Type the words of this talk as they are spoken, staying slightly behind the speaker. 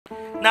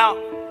Now,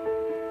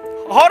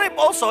 Horeb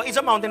also is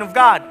a mountain of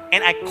God,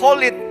 and I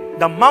call it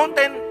the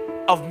mountain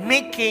of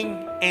making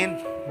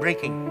and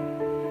breaking.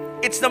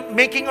 It's the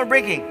making or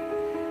breaking.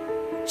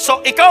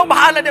 So, ikaw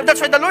bahala. That's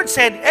why the Lord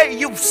said, hey,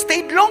 you've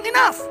stayed long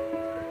enough.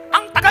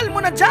 Ang tagal mo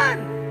na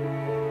dyan.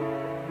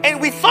 And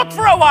we thought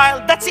for a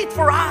while, that's it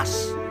for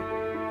us.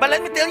 But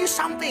let me tell you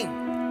something.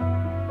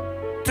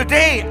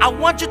 Today, I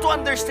want you to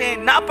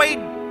understand na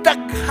apay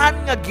daghan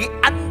nga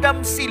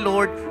giandam si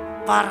Lord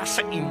para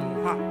sa imo.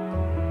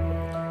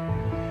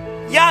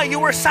 Yeah,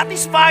 you were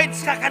satisfied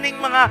sa kaning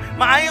mga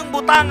maayong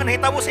butang na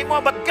hitabo sa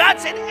imo, but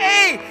God said,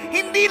 hey,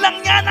 hindi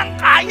lang yan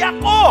ang kaya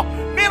ko.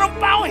 Meron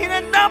pa akong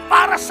hinanda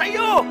para sa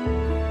iyo.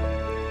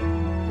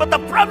 But the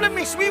problem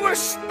is, we were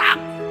stuck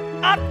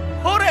at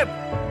Horeb.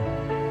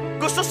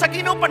 Gusto sa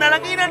Ginoo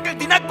panalanginan kag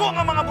dinagko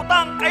nga mga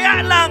butang,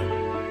 kaya lang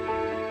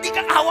di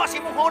ka kahawa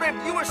sa imong Horeb.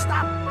 You were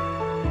stuck.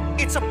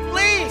 It's a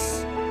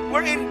place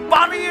wherein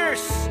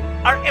barriers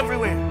are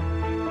everywhere.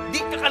 Di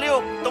ka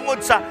kaliyog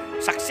tungod sa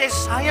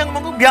success. Sayang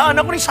mga biyaan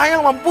ako ni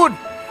sayang mampud.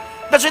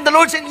 That's why the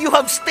Lord said, you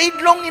have stayed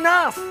long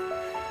enough.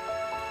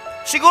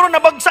 Siguro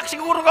nabagsak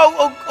siguro ka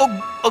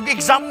og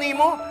exam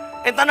nimo,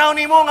 and tanaw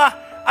nimo nga,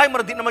 ay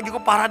mara di na magyo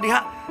ko para diha.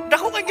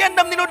 Dako kay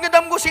giandam ni Lord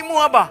nga damgo si mo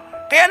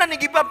ba? Kaya na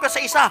ni-give up ka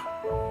sa isa.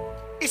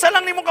 Isa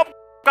lang nimo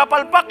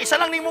kapalpak, isa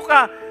lang nimo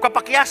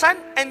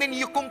kapakyasan, and then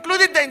you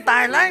concluded the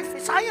entire life.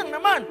 Sayang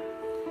naman.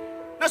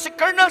 Now si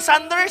Colonel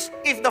Sanders,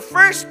 if the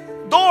first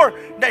door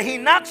that he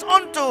knocks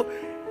onto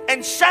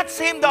and shuts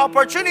him the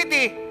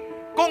opportunity,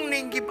 kung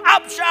ning-give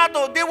up siya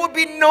ato, there would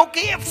be no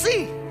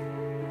KFC.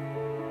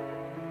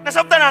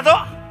 Nasabtan na to?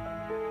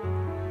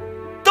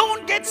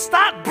 Don't get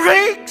stuck.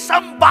 Break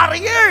some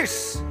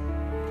barriers.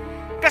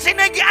 Kasi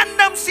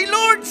nagiandam si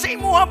Lord sa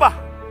imuha ba?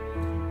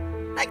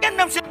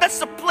 Nagiandam si Lord.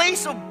 That's the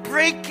place of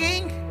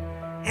breaking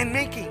and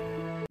making.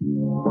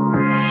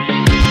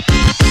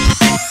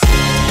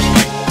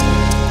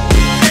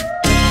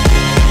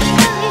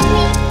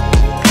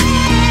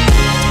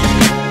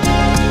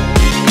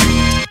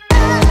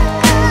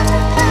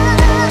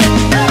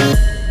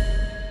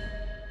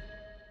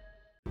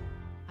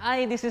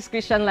 Hi, this is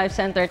Christian Life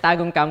Center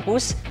Tagum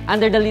Campus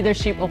under the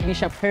leadership of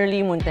Bishop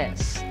Hurley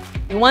Montes.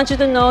 We want you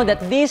to know that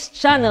this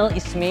channel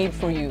is made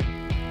for you.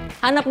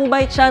 Hanap mo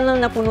ba yung channel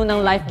na puno ng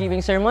life-giving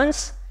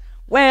sermons?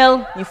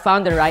 Well, you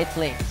found the right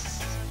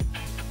place.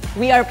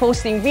 We are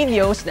posting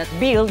videos that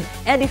build,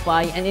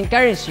 edify, and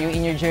encourage you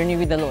in your journey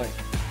with the Lord.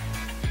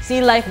 See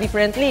life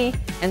differently,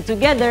 and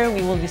together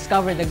we will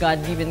discover the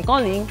God-given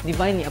calling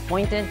divinely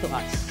appointed to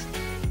us.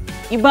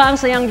 Iba ang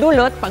sayang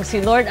dulot pag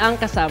si Lord ang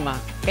kasama.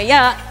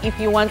 Kaya, if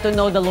you want to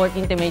know the Lord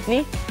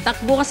intimately,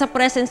 takbo ka sa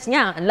presence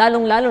niya,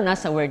 lalong-lalo na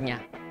sa Word niya.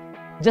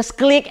 Just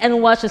click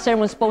and watch the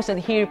sermons posted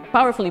here,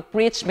 powerfully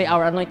preached by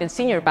our anointed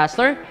senior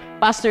pastor,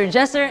 Pastor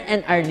Jesser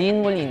and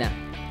Arlene Molina.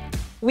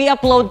 We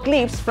upload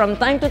clips from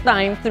time to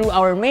time through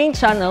our main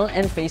channel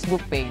and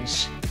Facebook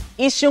page.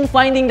 Isyung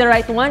Finding the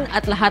Right One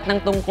at lahat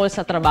ng tungkol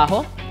sa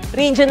trabaho,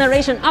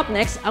 Regeneration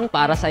UPNEXT ang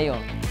para sa'yo.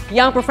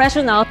 Young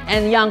professional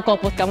and young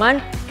couple ka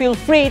man, feel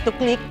free to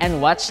click and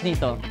watch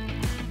dito.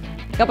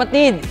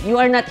 Kapatid, you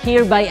are not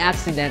here by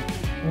accident.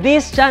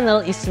 This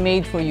channel is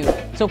made for you.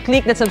 So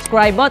click the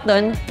subscribe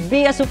button,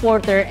 be a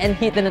supporter, and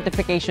hit the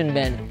notification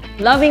bell.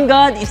 Loving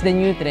God is the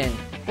new trend.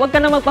 Huwag ka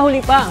na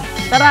magpahuli pa.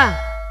 Tara!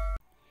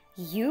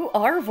 You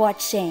are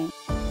watching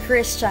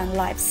Christian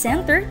Life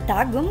Center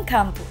Tagum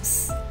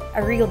Campus,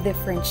 a real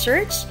different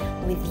church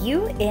with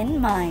you in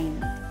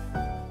mind.